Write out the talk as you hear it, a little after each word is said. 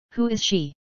Who is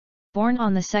she? Born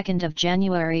on the 2nd of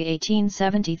January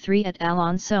 1873 at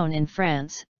Alençon in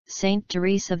France, Saint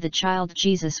Therese of the Child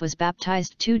Jesus was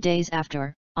baptized 2 days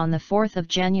after, on the 4th of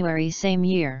January same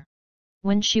year.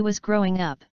 When she was growing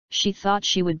up, she thought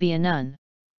she would be a nun.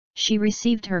 She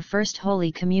received her first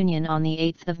Holy Communion on the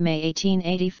 8th of May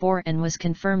 1884 and was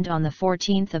confirmed on the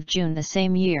 14th of June the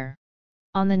same year.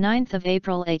 On the 9th of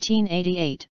April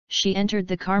 1888, she entered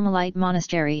the Carmelite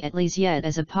monastery at Lisieux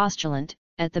as a postulant,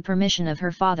 at the permission of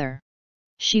her father.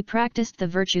 She practiced the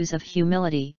virtues of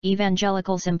humility,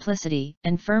 evangelical simplicity,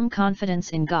 and firm confidence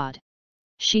in God.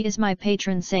 She is my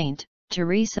patron saint,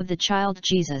 Therese of the Child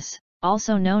Jesus,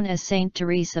 also known as Saint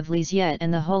Therese of Lisieux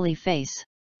and the Holy Face.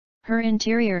 Her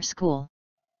interior school.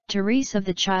 Therese of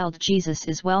the Child Jesus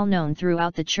is well known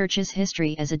throughout the Church's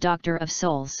history as a doctor of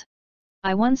souls.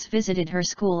 I once visited her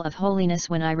school of holiness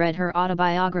when I read her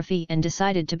autobiography and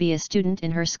decided to be a student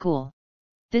in her school.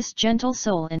 This gentle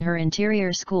soul in her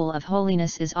interior school of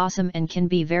holiness is awesome and can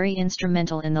be very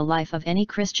instrumental in the life of any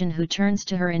Christian who turns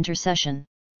to her intercession.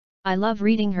 I love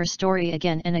reading her story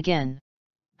again and again.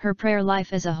 Her prayer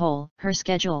life as a whole, her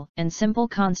schedule, and simple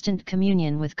constant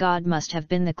communion with God must have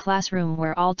been the classroom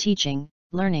where all teaching,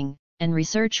 learning, and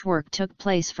research work took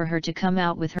place for her to come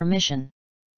out with her mission.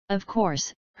 Of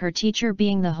course, her teacher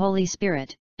being the Holy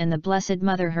Spirit, and the Blessed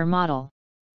Mother her model.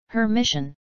 Her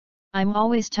mission. I'm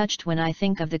always touched when I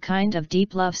think of the kind of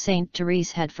deep love Saint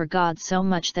Therese had for God, so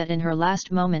much that in her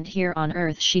last moment here on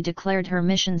earth she declared her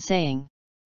mission, saying,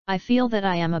 "I feel that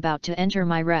I am about to enter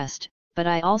my rest, but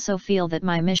I also feel that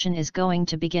my mission is going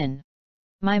to begin.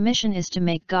 My mission is to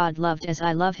make God loved as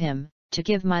I love Him, to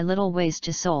give my little ways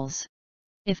to souls.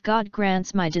 If God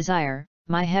grants my desire,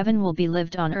 my heaven will be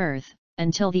lived on earth,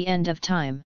 until the end of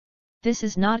time. This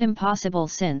is not impossible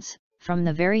since, from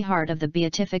the very heart of the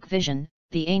beatific vision,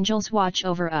 the angels watch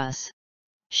over us."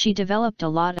 She developed a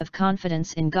lot of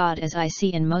confidence in God, as I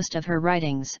see in most of her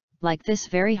writings, like this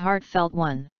very heartfelt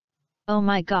one. "Oh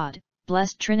my God,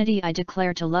 blessed Trinity, I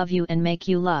declare to love you and make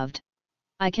you loved."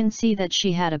 I can see that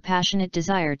she had a passionate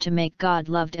desire to make God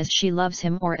loved as she loves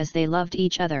Him, or as they loved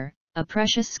each other, a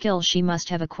precious skill she must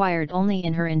have acquired only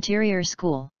in her interior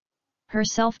school. Her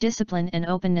self-discipline and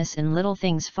openness in little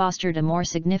things fostered a more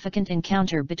significant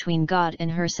encounter between God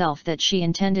and herself, that she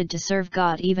intended to serve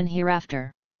God even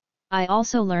hereafter. I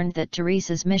also learned that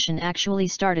Therese's mission actually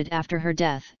started after her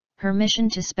death, her mission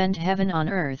to spend heaven on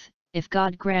earth, if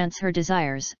God grants her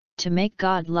desires, to make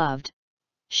God loved.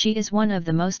 She is one of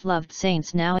the most loved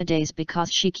saints nowadays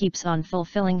because she keeps on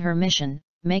fulfilling her mission,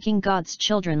 making God's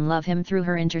children love Him through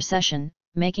her intercession,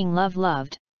 making love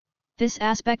loved. This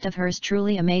aspect of hers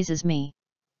truly amazes me.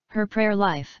 Her prayer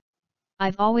life.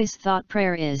 I've always thought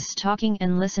prayer is talking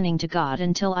and listening to God,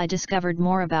 until I discovered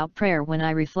more about prayer when I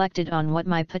reflected on what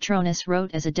my patroness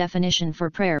wrote as a definition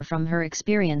for prayer from her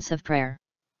experience of prayer.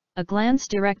 A glance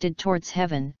directed towards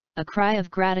heaven, a cry of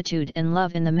gratitude and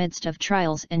love in the midst of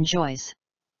trials and joys.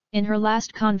 In her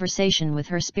last conversation with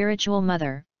her spiritual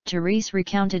mother, Therese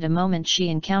recounted a moment she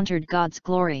encountered God's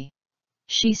glory.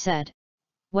 She said,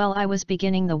 "Well, I was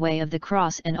beginning the way of the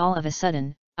cross, and all of a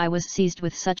sudden, I was seized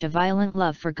with such a violent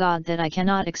love for God that I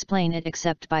cannot explain it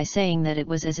except by saying that it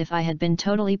was as if I had been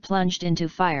totally plunged into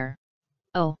fire.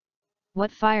 Oh!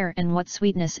 What fire and what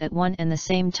sweetness at one and the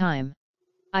same time!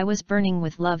 I was burning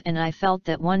with love, and I felt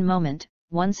that one moment,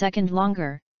 1 second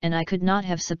longer, and I could not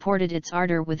have supported its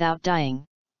ardor without dying."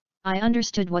 I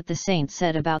understood what the saints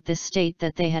said about this state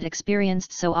that they had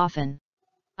experienced so often.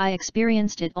 I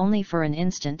experienced it only for an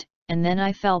instant, and then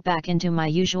I fell back into my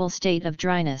usual state of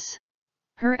dryness.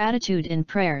 Her attitude in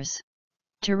prayers.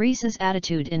 Therese's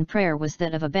attitude in prayer was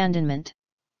that of abandonment.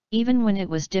 Even when it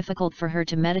was difficult for her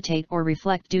to meditate or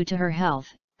reflect due to her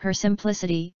health, her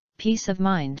simplicity, peace of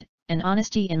mind, and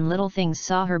honesty in little things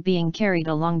saw her being carried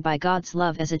along by God's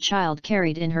love as a child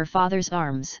carried in her father's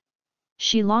arms.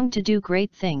 She longed to do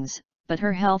great things, but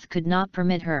her health could not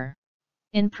permit her.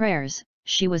 In prayers,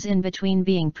 she was in between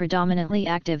being predominantly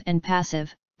active and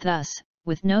passive. Thus,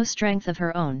 with no strength of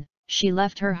her own, she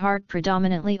left her heart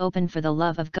predominantly open for the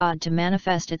love of God to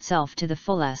manifest itself to the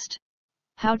fullest.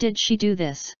 How did she do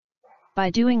this? By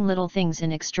doing little things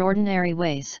in extraordinary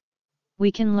ways.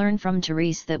 We can learn from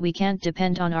Therese that we can't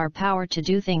depend on our power to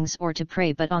do things or to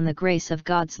pray, but on the grace of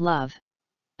God's love.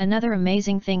 Another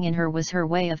amazing thing in her was her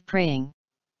way of praying.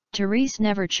 Therese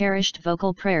never cherished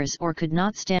vocal prayers or could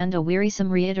not stand a wearisome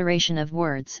reiteration of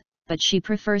words, but she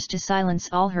prefers to silence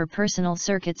all her personal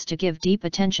circuits to give deep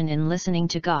attention in listening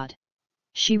to God.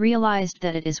 She realized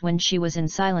that it is when she was in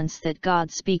silence that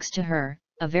God speaks to her,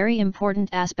 a very important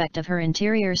aspect of her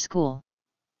interior school.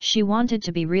 She wanted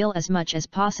to be real as much as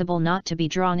possible, not to be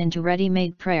drawn into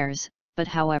ready-made prayers, but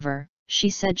however,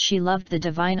 she said she loved the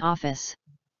divine office.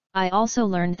 I also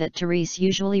learned that Therese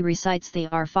usually recites the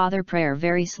Our Father prayer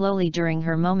very slowly during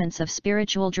her moments of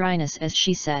spiritual dryness, as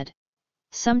she said.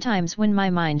 Sometimes when my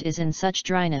mind is in such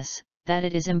dryness, that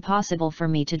it is impossible for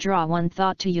me to draw one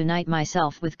thought to unite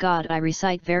myself with God, I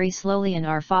recite very slowly an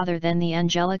Our Father, then the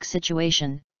angelic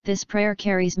situation. This prayer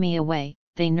carries me away,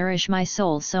 they nourish my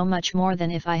soul so much more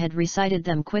than if I had recited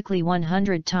them quickly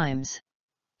 100 times.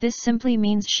 This simply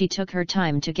means she took her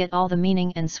time to get all the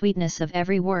meaning and sweetness of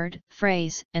every word,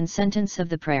 phrase, and sentence of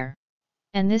the prayer.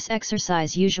 And this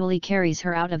exercise usually carries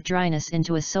her out of dryness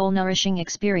into a soul-nourishing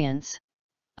experience.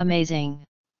 Amazing!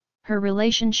 Her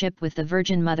relationship with the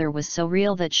Virgin Mother was so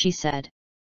real that she said,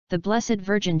 "The Blessed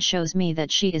Virgin shows me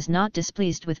that she is not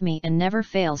displeased with me and never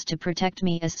fails to protect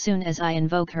me as soon as I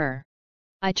invoke her.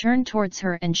 I turn towards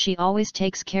her and she always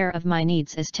takes care of my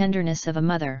needs as tenderness of a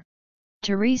mother."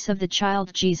 Therese of the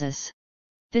Child Jesus.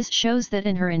 This shows that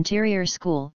in her interior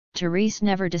school, Therese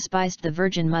never despised the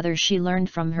Virgin Mother, she learned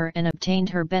from her and obtained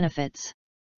her benefits.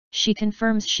 She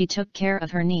confirms she took care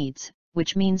of her needs,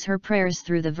 which means her prayers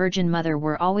through the Virgin Mother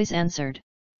were always answered.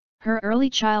 Her early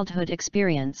childhood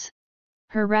experience.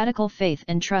 Her radical faith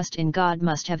and trust in God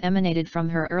must have emanated from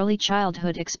her early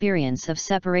childhood experience of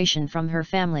separation from her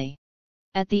family.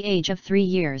 At the age of 3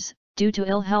 years, due to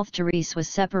ill health, Therese was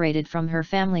separated from her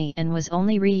family and was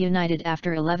only reunited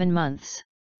after 11 months.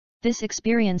 This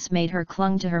experience made her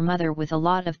clung to her mother with a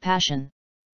lot of passion.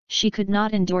 She could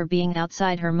not endure being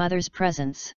outside her mother's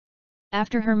presence.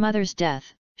 After her mother's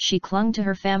death, she clung to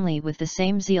her family with the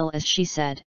same zeal, as she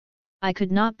said, "I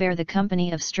could not bear the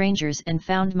company of strangers and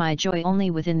found my joy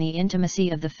only within the intimacy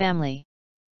of the family."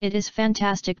 It is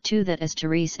fantastic too that as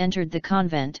Therese entered the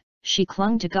convent, she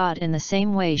clung to God in the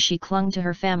same way she clung to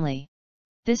her family.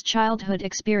 This childhood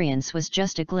experience was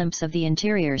just a glimpse of the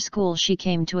interior school she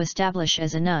came to establish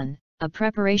as a nun, a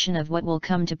preparation of what will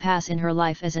come to pass in her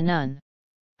life as a nun.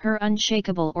 Her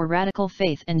unshakable or radical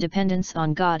faith and dependence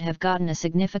on God have gotten a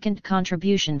significant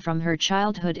contribution from her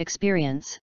childhood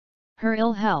experience. Her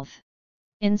ill health.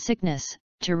 In sickness,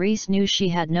 Therese knew she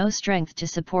had no strength to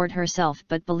support herself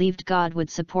but believed God would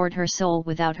support her soul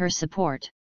without her support.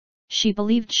 She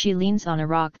believed she leans on a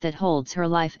rock that holds her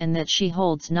life and that she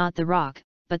holds not the rock,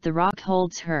 but the rock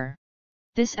holds her.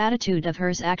 This attitude of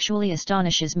hers actually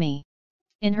astonishes me.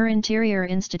 In her interior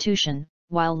institution,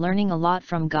 while learning a lot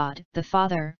from God, the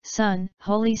Father, Son,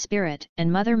 Holy Spirit, and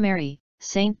Mother Mary,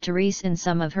 Saint Therese in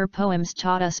some of her poems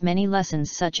taught us many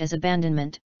lessons such as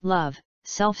abandonment, love,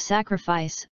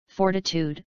 self-sacrifice,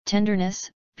 fortitude,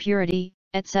 tenderness, purity,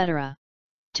 etc.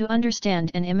 To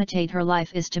understand and imitate her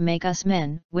life is to make us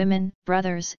men, women,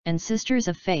 brothers, and sisters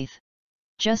of faith.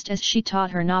 Just as she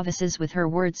taught her novices with her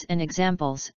words and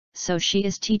examples, so she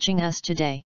is teaching us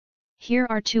today. Here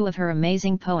are 2 of her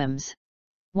amazing poems.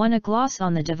 1. A gloss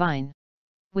on the divine.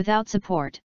 Without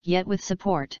support, yet with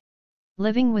support.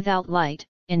 Living without light,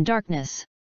 in darkness.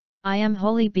 I am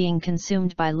wholly being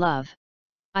consumed by love.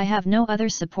 I have no other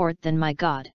support than my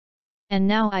God. And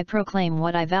now I proclaim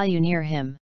what I value near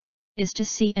Him. Is to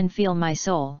see and feel my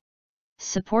soul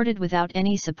supported without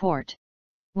any support.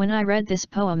 When I read this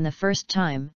poem the first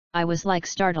time, I was like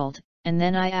startled, and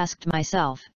then I asked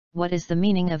myself, what is the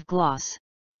meaning of gloss?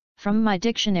 From my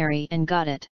dictionary and got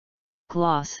it.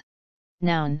 Gloss.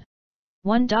 Noun.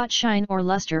 1. Shine or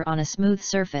luster on a smooth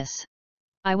surface.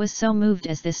 I was so moved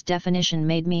as this definition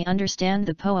made me understand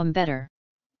the poem better.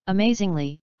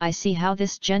 Amazingly, I see how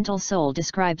this gentle soul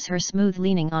describes her smooth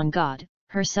leaning on God,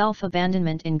 her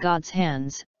self-abandonment in God's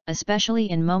hands,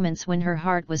 especially in moments when her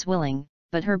heart was willing,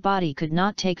 but her body could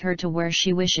not take her to where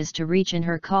she wishes to reach in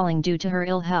her calling due to her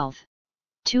ill health.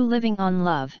 2. Living on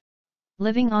love.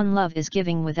 Living on love is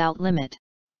giving without limit.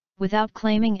 Without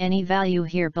claiming any value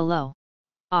here below.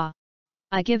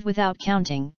 I give without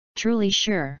counting, truly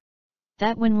sure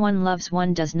that when one loves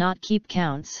one does not keep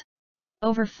counts.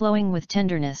 Overflowing with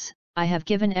tenderness, I have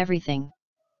given everything.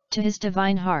 To His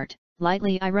divine heart,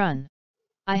 lightly I run.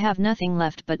 I have nothing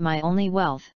left but my only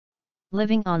wealth.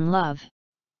 Living on love.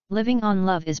 Living on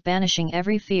love is banishing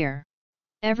every fear,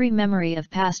 every memory of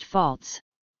past faults.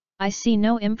 I see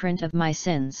no imprint of my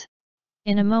sins.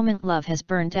 In a moment love has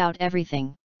burnt out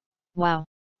everything. Wow!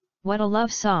 What a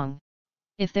love song!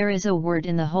 If there is a word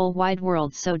in the whole wide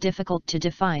world so difficult to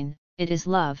define, it is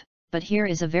love, but here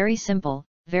is a very simple,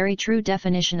 very true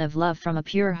definition of love from a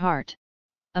pure heart.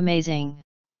 Amazing!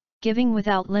 Giving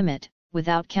without limit,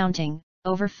 without counting,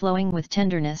 overflowing with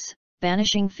tenderness,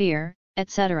 banishing fear,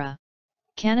 etc.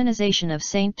 Canonization of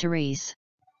Saint Therese.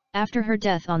 After her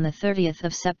death on the 30th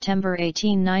of September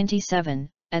 1897,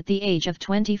 at the age of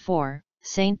 24,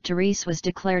 Saint Therese was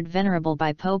declared venerable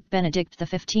by Pope Benedict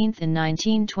XV in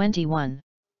 1921.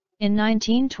 In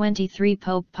 1923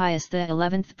 Pope Pius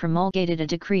XI promulgated a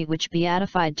decree which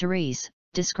beatified Therese,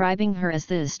 describing her as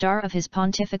the star of his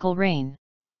pontifical reign.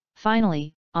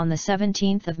 Finally, on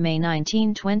 17 May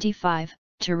 1925,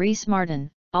 Therese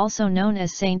Martin, also known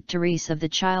as Saint Therese of the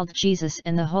Child Jesus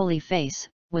and the Holy Face,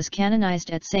 was canonized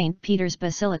at St. Peter's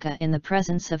Basilica in the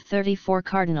presence of 34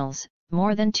 cardinals,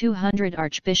 more than 200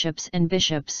 archbishops and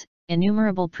bishops,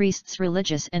 innumerable priests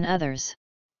religious and others.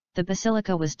 The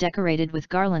basilica was decorated with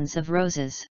garlands of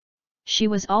roses. She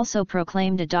was also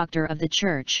proclaimed a doctor of the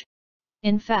Church.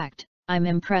 In fact, I'm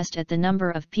impressed at the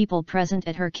number of people present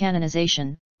at her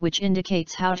canonization, which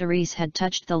indicates how Therese had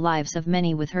touched the lives of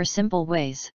many with her simple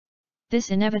ways.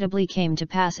 This inevitably came to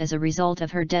pass as a result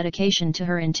of her dedication to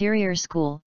her interior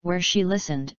school, where she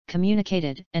listened,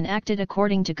 communicated, and acted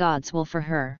according to God's will for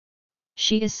her.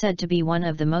 She is said to be one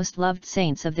of the most loved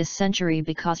saints of this century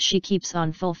because she keeps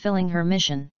on fulfilling her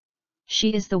mission.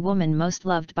 She is the woman most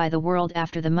loved by the world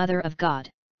after the Mother of God.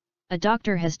 A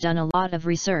doctor has done a lot of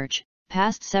research,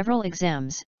 passed several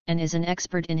exams, and is an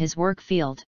expert in his work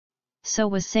field. So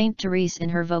was Saint Therese in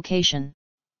her vocation.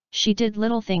 She did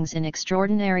little things in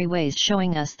extraordinary ways,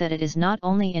 showing us that it is not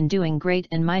only in doing great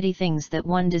and mighty things that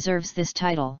one deserves this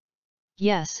title.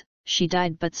 Yes, she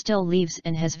died but still lives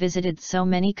and has visited so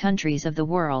many countries of the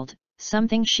world,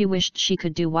 something she wished she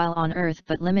could do while on earth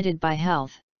but limited by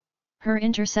health. Her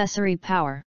intercessory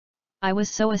power. I was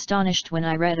so astonished when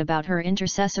I read about her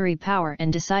intercessory power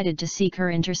and decided to seek her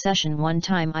intercession. One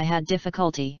time I had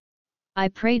difficulty. I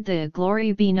prayed the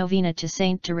Glory Be Novena to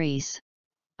Saint Therese.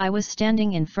 I was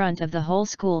standing in front of the whole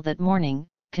school that morning,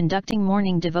 conducting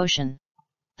morning devotion.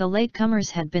 The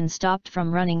latecomers had been stopped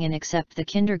from running in except the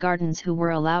kindergartens, who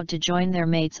were allowed to join their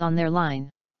mates on their line.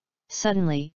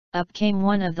 Suddenly, up came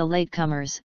one of the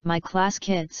latecomers, my class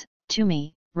kids, to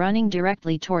me, running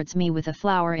directly towards me with a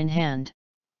flower in hand.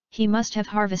 He must have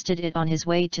harvested it on his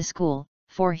way to school,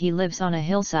 for he lives on a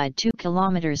hillside 2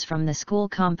 kilometers from the school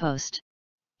compost.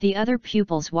 The other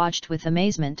pupils watched with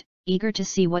amazement, eager to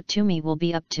see what Tumi will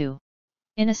be up to.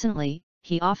 Innocently,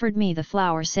 he offered me the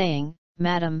flower saying,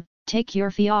 "Madam, take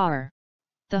your flower."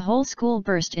 The whole school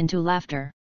burst into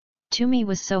laughter. Tumi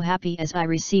was so happy as I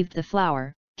received the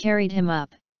flower, carried him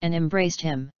up, and embraced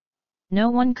him. No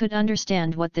one could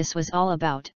understand what this was all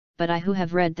about, but I who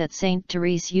have read that Saint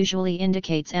Therese usually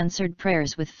indicates answered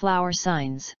prayers with flower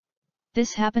signs.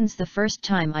 This happens the first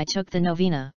time I took the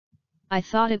novena. I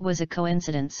thought it was a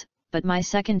coincidence, but my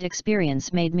second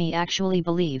experience made me actually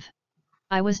believe.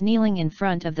 I was kneeling in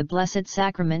front of the Blessed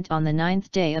Sacrament on the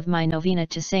 9th day of my novena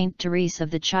to Saint Therese of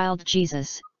the Child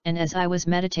Jesus, and as I was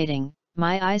meditating,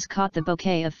 my eyes caught the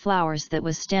bouquet of flowers that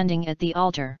was standing at the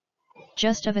altar.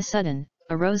 Just of a sudden,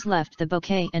 a rose left the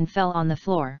bouquet and fell on the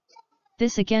floor.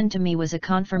 This again to me was a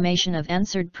confirmation of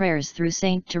answered prayers through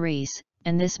Saint Therese,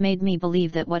 and this made me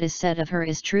believe that what is said of her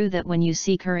is true, that when you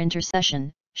seek her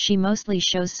intercession, she mostly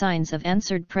shows signs of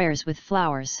answered prayers with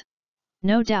flowers.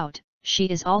 No doubt, she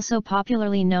is also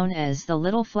popularly known as the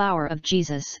Little Flower of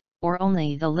Jesus, or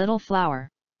only the Little Flower.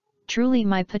 Truly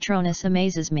my patroness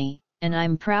amazes me, and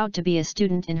I'm proud to be a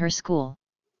student in her school.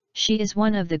 She is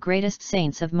one of the greatest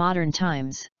saints of modern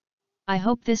times. I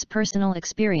hope this personal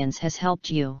experience has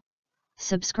helped you.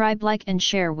 Subscribe, like and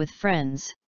share with friends.